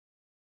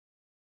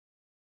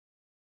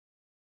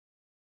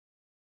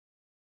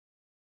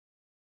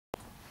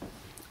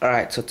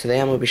Alright, so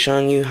today I'm going to be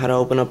showing you how to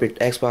open up your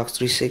Xbox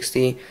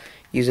 360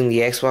 using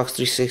the Xbox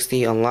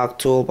 360 Unlock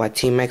tool by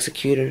Team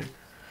Xecuter.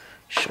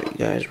 Show you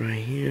guys right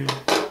here.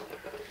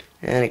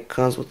 And it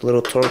comes with a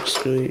little torque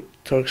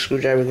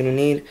screwdriver you're going to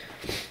need.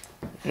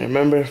 And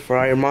remember, for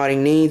all your modding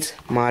needs,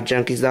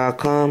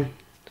 MODJUNKIEZ.com.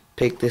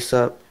 Pick this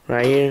up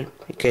right here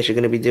in case you're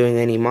going to be doing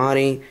any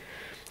modding.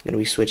 You're going to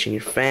be switching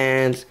your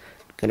fans,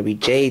 going to be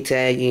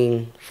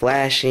J-tagging,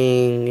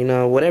 flashing, you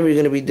know, whatever you're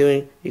going to be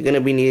doing, you're going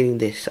to be needing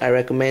this. I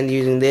recommend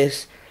using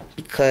this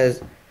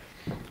because,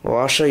 well,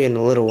 I'll show you in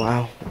a little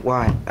while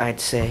why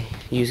I'd say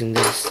using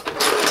this.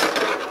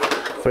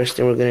 First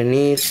thing we're going to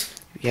need,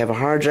 if you have a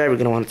hard drive, you're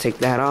going to want to take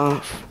that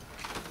off.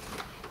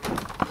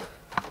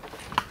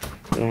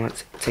 You're going to want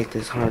to take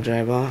this hard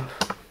drive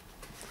off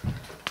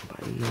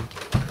by, you know,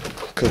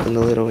 clicking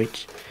the little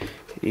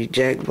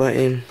eject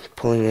button,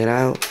 pulling it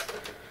out.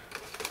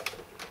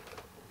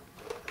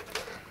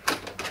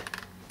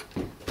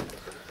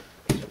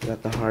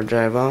 Got the hard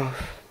drive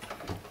off.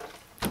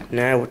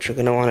 Now what you're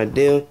gonna want to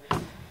do,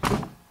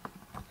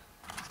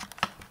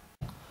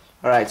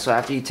 alright, so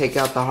after you take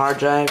out the hard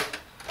drive,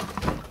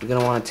 you're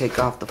gonna want to take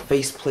off the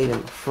faceplate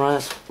in the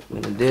front. What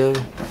we're gonna do,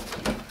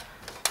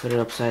 put it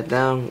upside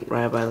down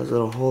right by this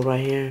little hole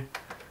right here.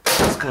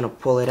 Just kind of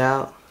pull it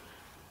out.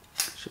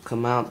 It should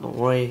come out, don't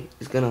worry.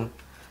 It's gonna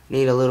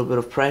need a little bit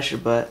of pressure,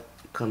 but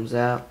it comes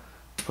out.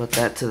 Put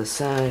that to the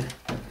side.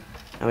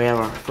 And we have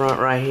our front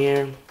right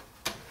here.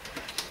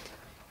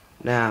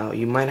 Now,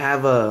 you might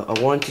have a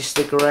warranty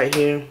sticker right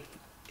here.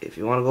 If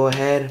you want to go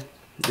ahead,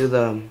 do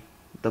the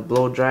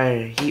blow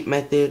dryer heat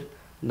method.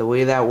 The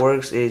way that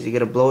works is you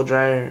get a blow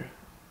dryer,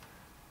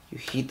 you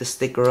heat the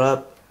sticker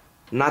up,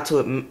 not so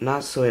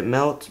it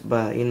melts,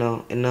 but you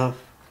know, enough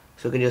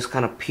so it can just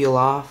kind of peel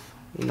off.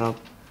 You know,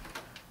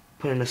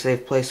 put it in a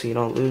safe place so you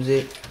don't lose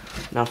it.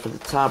 Now for the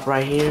top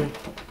right here,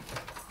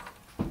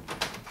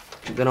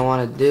 what you're gonna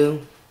want to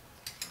do,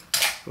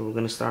 we're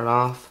gonna start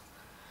off.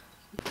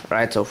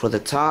 Alright, so for the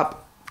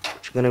top,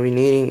 what you're gonna be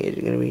needing is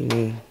you're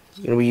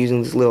gonna be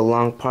using this little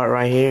long part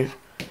right here.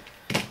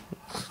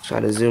 Let's try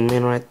to zoom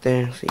in right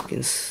there so you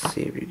can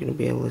see if you're gonna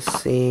be able to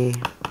see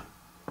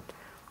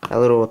that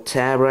little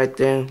tab right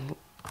there.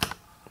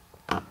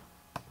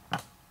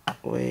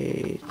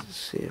 Wait, let's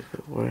see if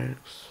it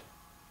works.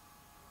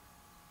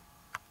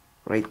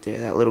 Right there,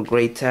 that little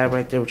gray tab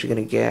right there, what you're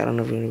gonna get. I don't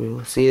know if you're gonna be able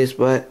to see this,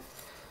 but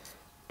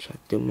I'll try to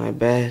do my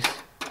best.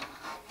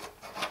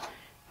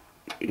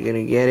 You're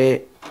gonna get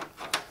it.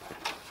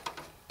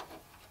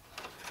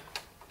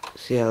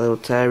 See that little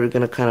tab? You're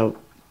gonna kind of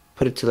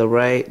put it to the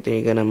right, then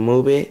you're gonna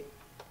move it,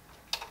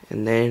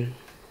 and then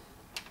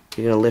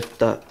you're gonna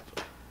lift up.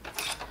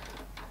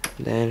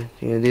 Then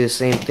you're gonna do the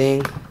same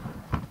thing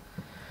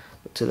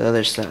to the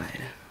other side.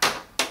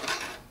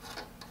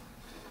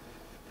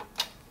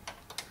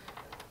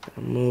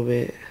 Move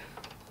it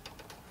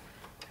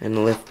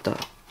and lift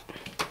up.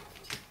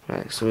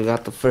 Alright, so we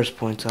got the first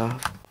points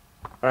off.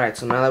 Alright,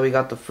 so now that we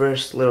got the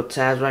first little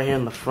tabs right here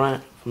in the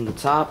front from the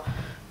top,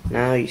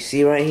 now you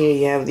see right here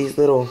you have these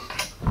little,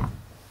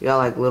 you got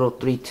like little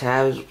 3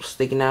 tabs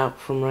sticking out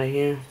from right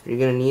here. You're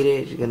gonna need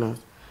it. You're gonna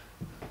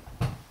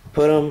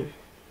put them,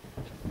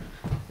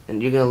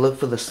 and you're gonna look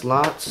for the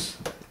slots,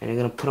 and you're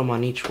gonna put them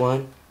on each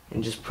one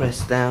and just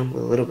press down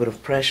with a little bit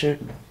of pressure.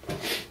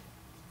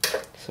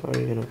 So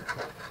you're gonna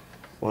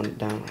one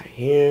down right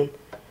here,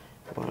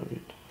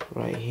 one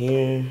right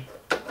here.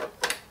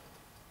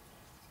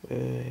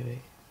 Wait.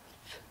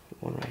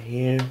 One right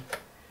here,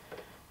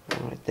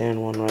 one right there,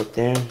 and one right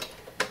there.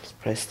 Just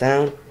press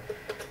down.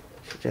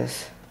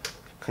 Just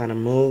kind of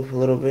move a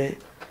little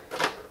bit.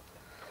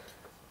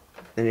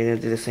 Then you're gonna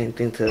do the same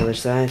thing to the other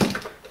side.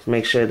 Just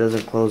make sure it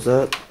doesn't close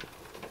up.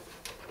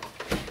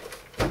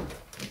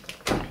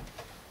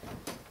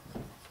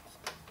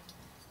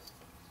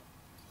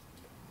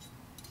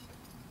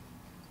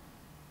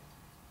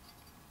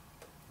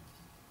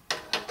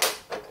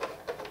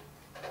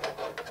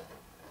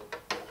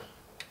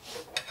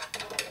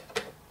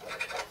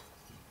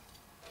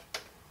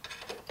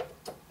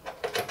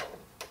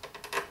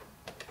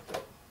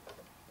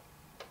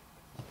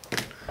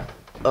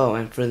 Oh,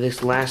 and for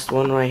this last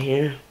one right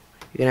here,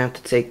 you're gonna have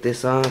to take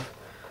this off.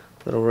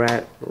 Little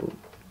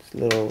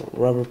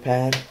rubber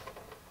pad.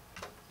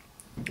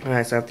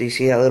 Alright, so after you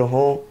see that little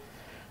hole,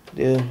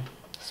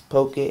 just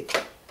poke it.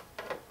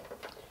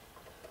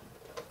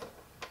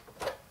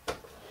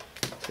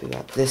 So we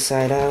got this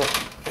side out,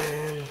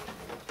 and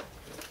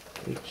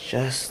we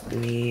just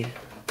need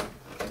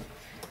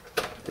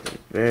this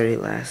very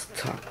last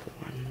top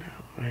one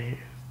now, right here.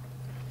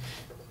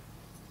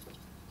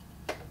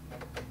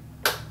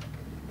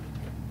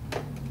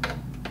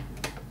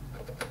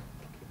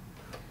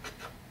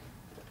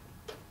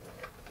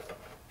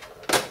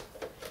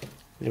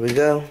 There we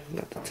go,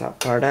 got the top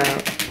part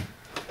out.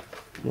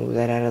 Move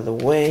that out of the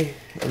way,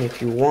 and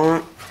if you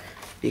want,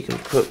 you can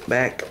put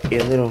back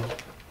your little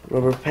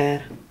rubber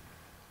pad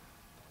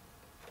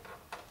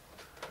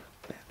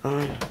back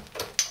on.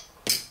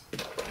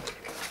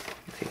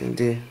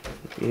 You're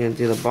gonna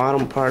do the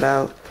bottom part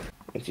out.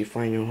 Once you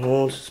find your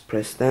holes, just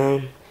press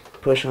down.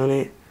 push on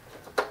it.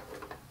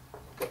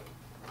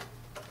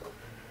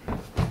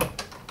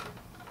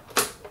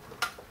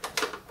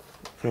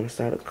 Kind of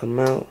start to come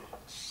out.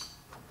 So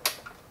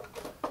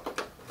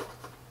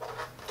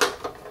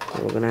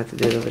we're gonna have to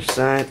do the other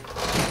side.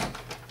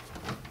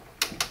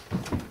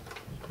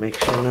 Make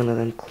sure none of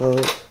them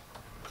close.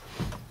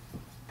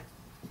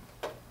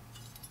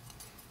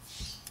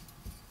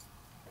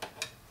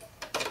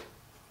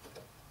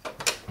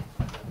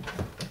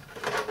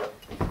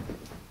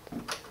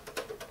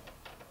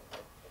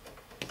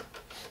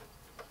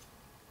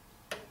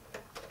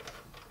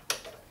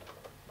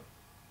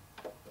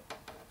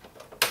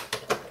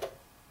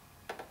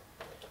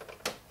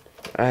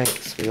 Alright,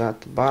 so we got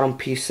the bottom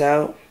piece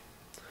out.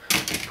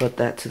 Put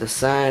that to the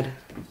side.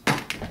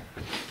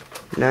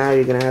 Now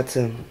you're gonna have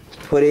to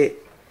put your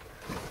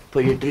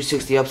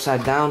 360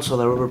 upside down so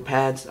the rubber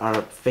pads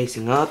are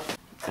facing up.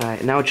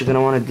 Alright, now what you're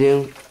gonna want to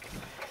do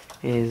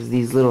is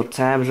these little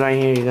tabs right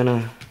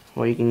here.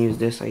 Or you can use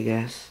this, I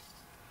guess.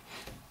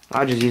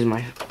 I'll just use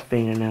my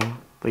finger now.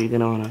 But you're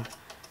gonna want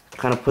to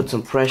kind of put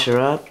some pressure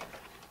up,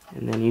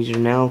 and then use your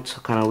nail to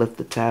kind of lift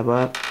the tab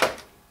up.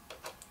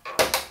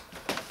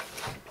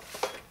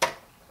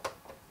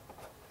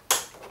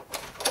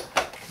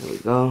 There we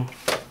go,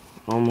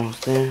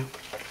 almost there.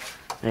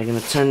 Now you're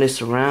gonna turn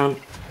this around,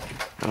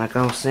 and like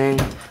I was saying,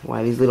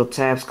 why these little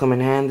tabs come in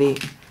handy.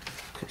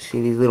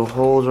 See these little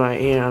holes right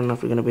here? I don't know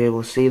if you're gonna be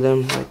able to see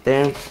them right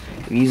there.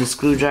 If you use a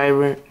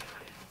screwdriver,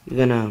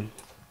 you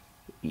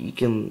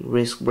can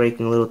risk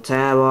breaking a little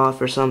tab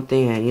off or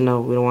something, and we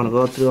don't want to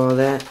go through all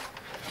that.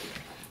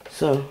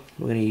 So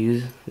we're gonna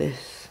use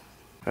this.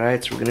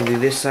 Alright, so we're gonna do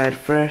this side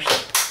first.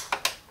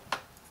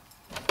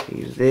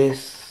 Use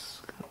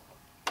this.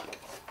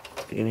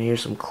 You're gonna hear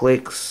some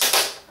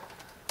clicks.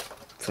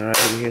 It's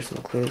alright, you hear some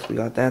clicks. We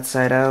got that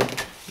side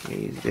out.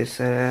 Use this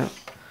side out.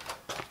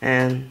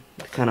 And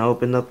it kind of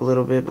opened up a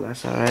little bit, but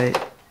that's alright.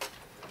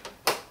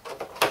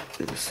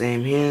 Do the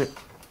same here.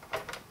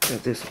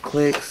 Got this some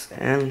clicks,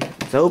 and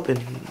it's open.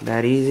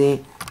 That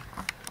easy.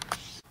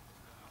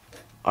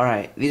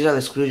 Alright, these are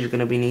the screws you're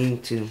gonna be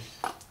needing to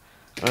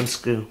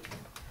unscrew.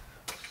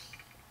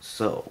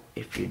 So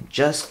if you're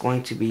just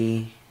going to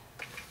be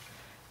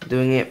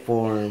doing it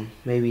for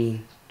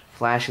maybe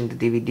flashing the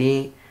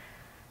DVD,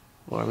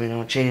 or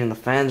changing the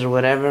fans or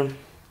whatever,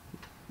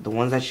 the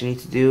ones that you need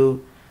to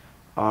do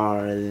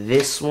are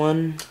this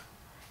one,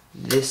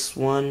 this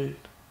one,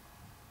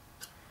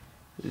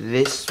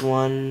 this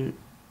one,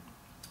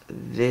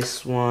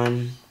 this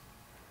one,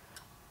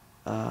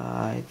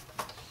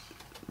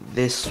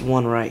 this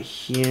one right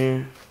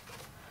here,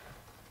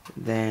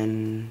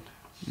 then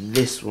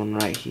this one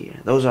right here.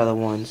 Those are the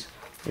ones.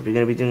 If you're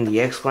gonna be doing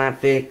the X-clamp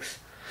fix,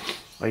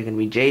 or you're gonna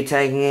be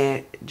J-tagging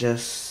it,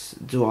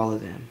 just do all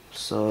of them.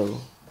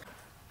 So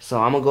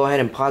I'm gonna go ahead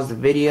and pause the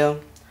video,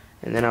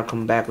 and then I'll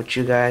come back with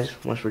you guys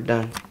once we're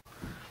done.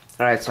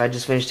 Alright, so I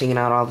just finished taking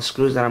out all the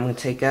screws that I'm gonna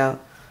take out.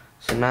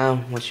 So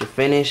now, once you're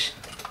finished,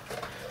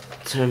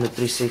 turn the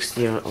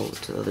 360 over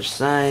to the other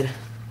side.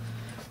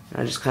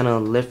 I just kind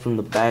of lift from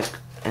the back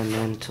and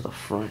then to the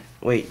front.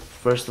 Wait,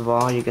 first of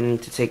all, you're gonna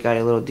need to take out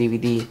your little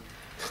DVD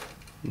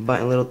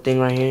button little thing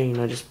right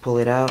here. Just pull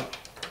it out.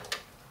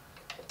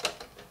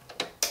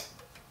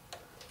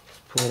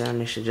 Pull it out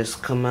and it should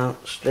just come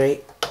out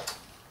straight.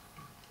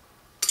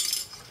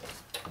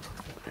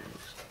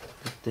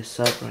 Lift this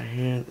up right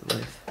here.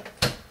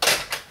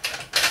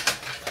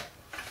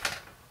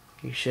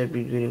 You should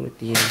be good with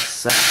the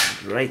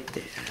inside right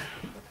there.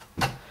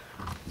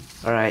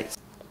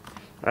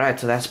 Alright,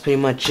 so that's pretty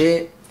much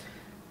it.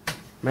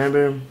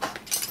 Remember,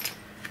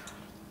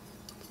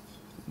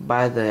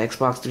 buy the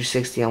Xbox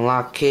 360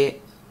 Unlock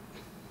Kit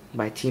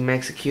by Team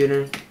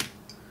Xecuter.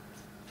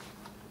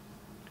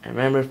 And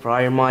remember, for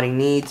all your modding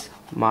needs,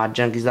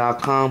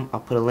 MODJUNKIEZ.com. I'll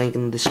put a link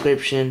in the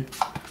description.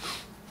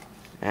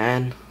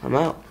 And I'm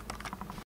out.